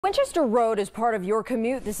Winchester Road is part of your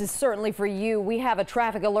commute. This is certainly for you. We have a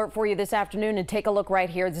traffic alert for you this afternoon, and take a look right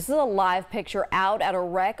here. This is a live picture out at a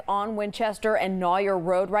wreck on Winchester and Nawyer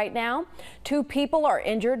Road right now. 2 people are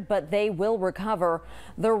injured, but they will recover.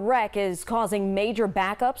 The wreck is causing major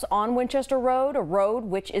backups on Winchester Road, a road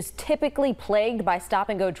which is typically plagued by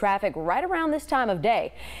stop-and-go traffic right around this time of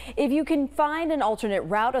day. If you can find an alternate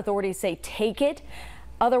route, authorities say take it.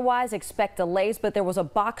 Otherwise, expect delays, but there was a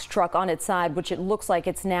box truck on its side, which it looks like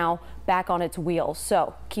it's now back on its wheels.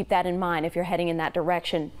 So keep that in mind if you're heading in that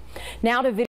direction. Now to video.